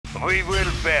We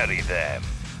will bury them.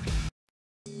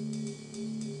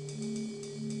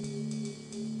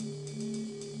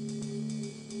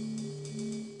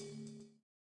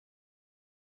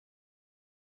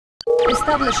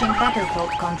 Establishing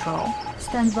battlefield control.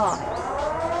 Stand by.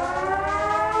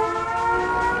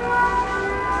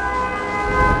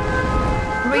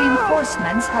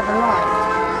 Reinforcements have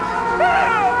arrived.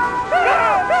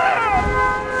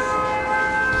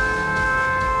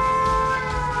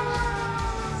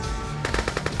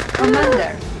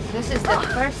 Commander, this is the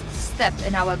first step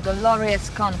in our glorious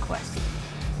conquest.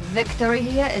 Victory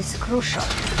here is crucial.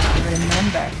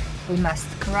 Remember, we must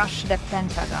crush the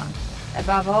Pentagon.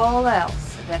 Above all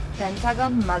else, the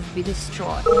Pentagon must be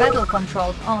destroyed. Battle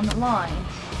control online.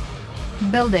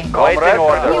 Building. Waiting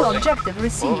order. New objective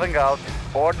received. Moving out.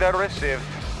 Order received.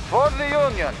 For the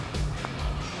Union.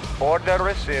 Order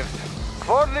received.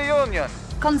 For the Union.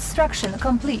 Construction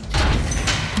complete.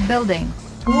 Building.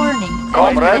 Warning.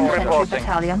 Comrade Enemy infantry reporting.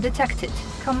 battalion detected.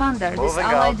 Commander, this Moving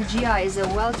allied out. GI is a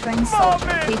well-trained soldier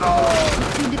capable of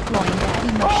quickly deploying a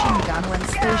heavy machine gun when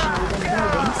stationed within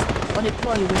buildings or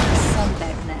deploy with a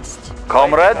sunbed nest.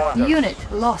 Comrade. Unit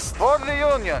lost. For the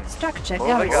Union. Structure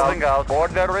Moving garrison. out.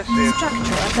 Order received.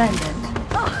 Structure abandoned.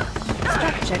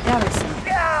 Structure garrison.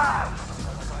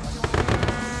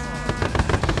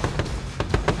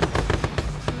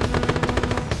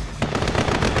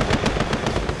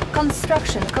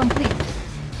 Construction complete.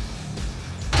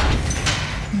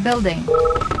 Building.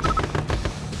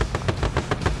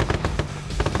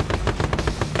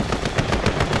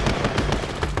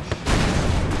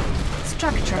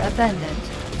 Structure abandoned.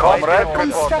 Comrade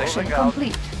Construction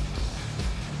reporting. complete.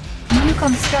 New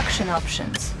construction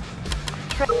options.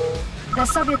 The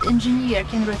Soviet engineer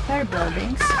can repair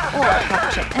buildings or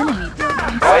capture enemy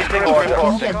buildings Waiting if he order.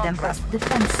 can get them past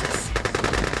defenses.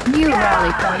 New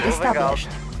rally point established.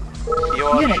 You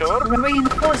are Unit sure?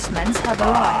 reinforcements have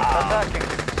arrived.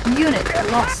 Attacking. Unit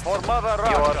lost. For Mother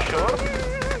Russia. You are sure?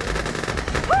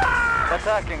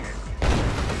 Attacking.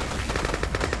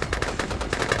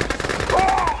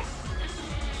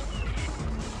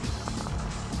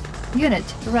 Unit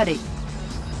ready.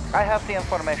 I have the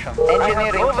information.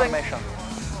 Engineering information.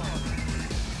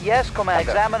 Yes, Commander.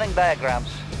 Examining diagrams.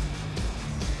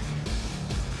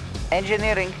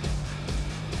 Engineering.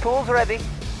 Tools ready.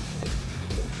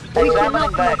 We Examining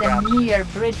cannot let a diagrams. near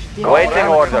bridge Waiting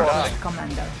our orders. forces,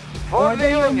 Commander. For Order the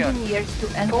your Union. engineers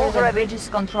to enter Tools the ready. bridge's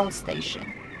control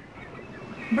station.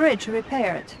 Bridge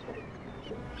repaired.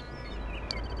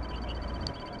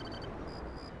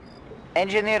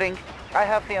 Engineering. I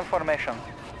have the information.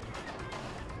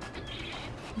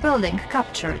 Building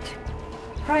captured.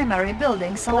 Primary building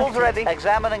Tools selected. ready.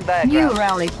 Examining New diagrams.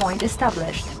 rally point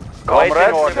established.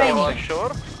 Comrade order. You are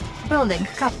sure? Building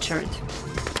captured.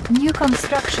 New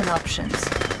construction options.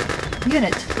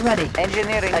 Unit ready.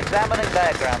 Engineering. Examining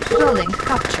diagrams. Building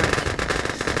captured.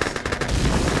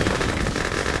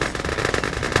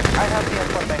 I have the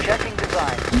information. Checking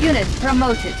design. Unit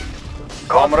promoted.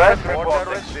 Comrade order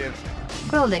received.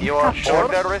 Building You are captured.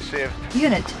 order received.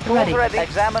 Unit Tools ready. ready.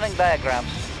 Examining diagrams.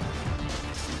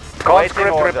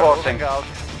 Conscript order. reporting.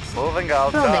 Moving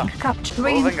out. Building captured.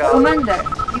 Moving out. Commander,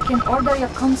 you can order your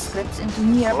conscripts into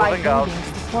nearby Moving out. buildings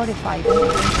to fortify them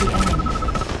against the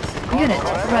enemy. Unit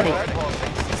ready.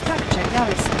 Structure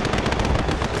garrison.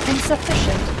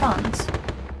 Insufficient funds.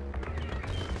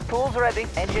 Tools ready.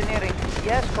 Engineering.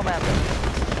 Yes, Commander.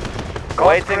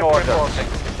 Waiting orders.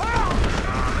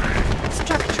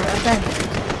 Structure abandoned.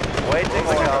 Waiting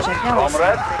Structure orders. garrison.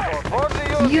 Comrade. For the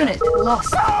Union. Unit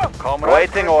lost. Comrade.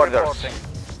 Waiting orders.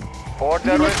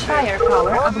 Order Unit received.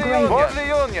 firepower For upgraded. the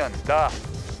Union. Da.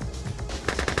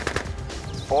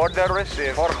 Order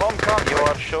received. For home country. You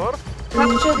are sure?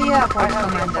 Capture the airport,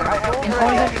 Commander, in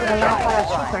order to allow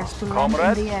paratroopers to land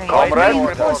Comrade. in the area. Comrade.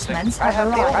 Reinforcements I have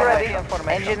have tools arrived. ready.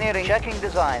 Engineering. Checking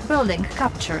design. Building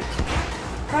captured.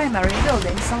 Primary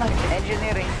building selected.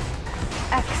 Engineering.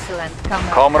 Excellent,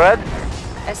 Commander. Comrade.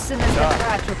 As soon as the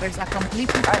paratroopers are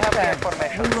completely I have the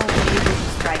prepared, information. we will be able to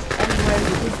strike anywhere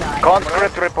we desire.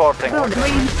 Conscript reporting. Building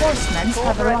reinforcements Tools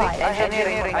have ready. arrived.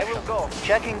 Engineering. I will go.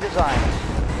 Checking design.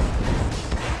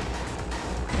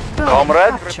 Building Comrade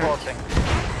captured. reporting.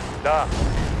 Da.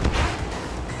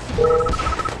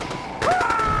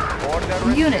 Order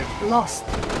received. Unit lost.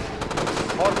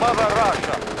 For Mother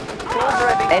Russia. Tools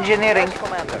ready. Engineering. Yes,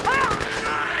 Commander.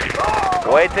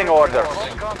 Waiting orders.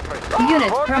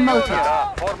 Unit promoted.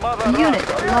 Da. For Mother Unit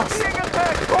Russia. lost.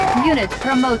 Unit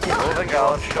promoted. Moving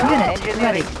out. Unit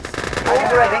ready.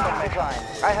 Tools ready. Design.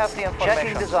 I have the information.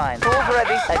 Checking design. Tools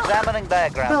ready. Examining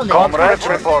diagrams. Building Comrade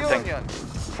captured. reporting.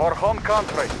 For home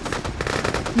country.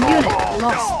 Unit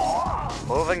lost.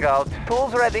 Moving out.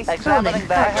 Tools ready. Examining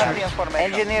that. I have the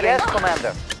information. Engineering. Yes,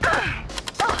 Commander.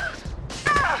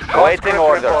 Waiting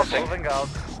orders. Moving out.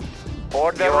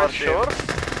 Order You are received.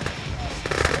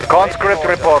 Conscript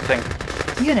reporting.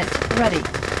 Unit ready.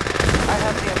 I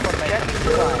have the information.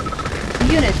 Checking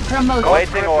time. Unit promoted.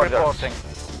 Waiting orders. Reporting.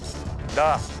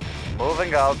 Da.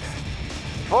 Moving out.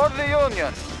 For the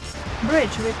Union.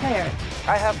 Bridge repaired.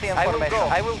 I have the I will information. go.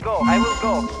 I will go. I will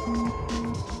go.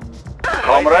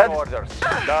 Comrade. Waiting orders.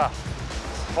 Da.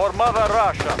 For Mother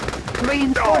Russia.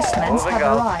 Reinforcements Moving have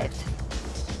out. arrived.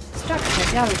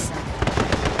 Structure garrison.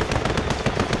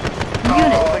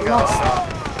 Unit lost.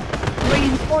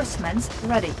 Reinforcements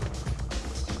ready.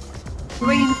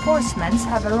 Reinforcements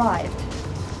have arrived.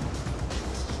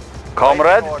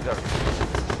 Comrade. Waiting orders.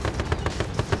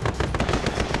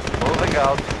 Moving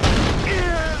out.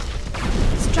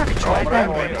 Structure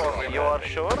abandoned. You are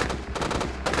sure?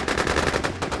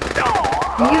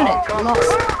 Unit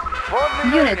lost. For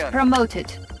the Unit Union.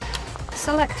 promoted.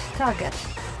 Select target.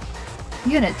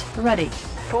 Unit ready.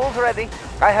 Tools ready.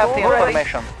 I have the Tools ready.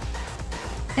 information.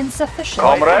 Insufficient.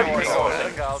 Comrade. funds.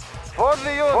 Moving out. For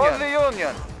the Union. For the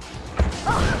Union.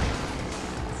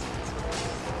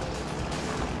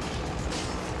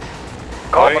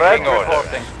 Comrade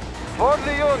reporting. For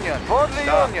the Union. For the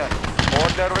Union.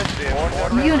 Order received.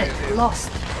 Order Unit received.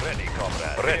 lost. Ready,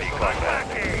 comrade. Ready, comrade.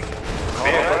 Comrade.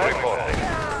 Vehicle reporting.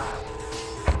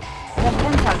 The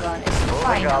Pentagon is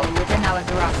finally within our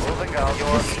grasp. Moving out.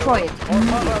 Destroy it For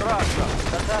Mother immediately. Russia.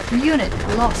 Unit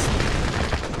lost.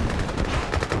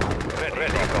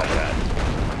 Ready, comrade.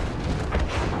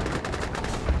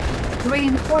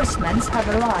 Reinforcements have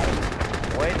arrived.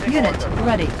 Waiting Unit order.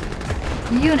 ready.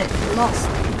 Unit lost.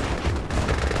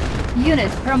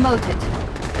 Unit promoted.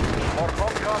 For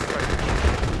home country.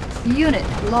 Unit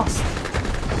lost.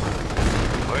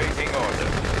 Waiting order.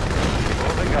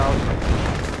 Moving out.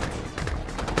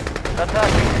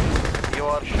 Attacking. You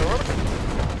are sure?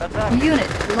 Attacking.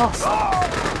 Unit lost.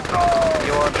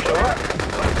 You are sure?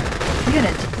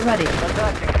 Unit ready.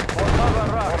 Attacking. For Mother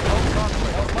Russia. For home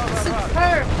country. For Mother Russia.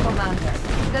 Superb, Commander.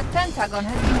 The Pentagon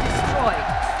has been destroyed.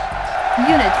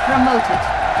 Unit promoted.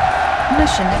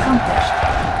 Mission accomplished.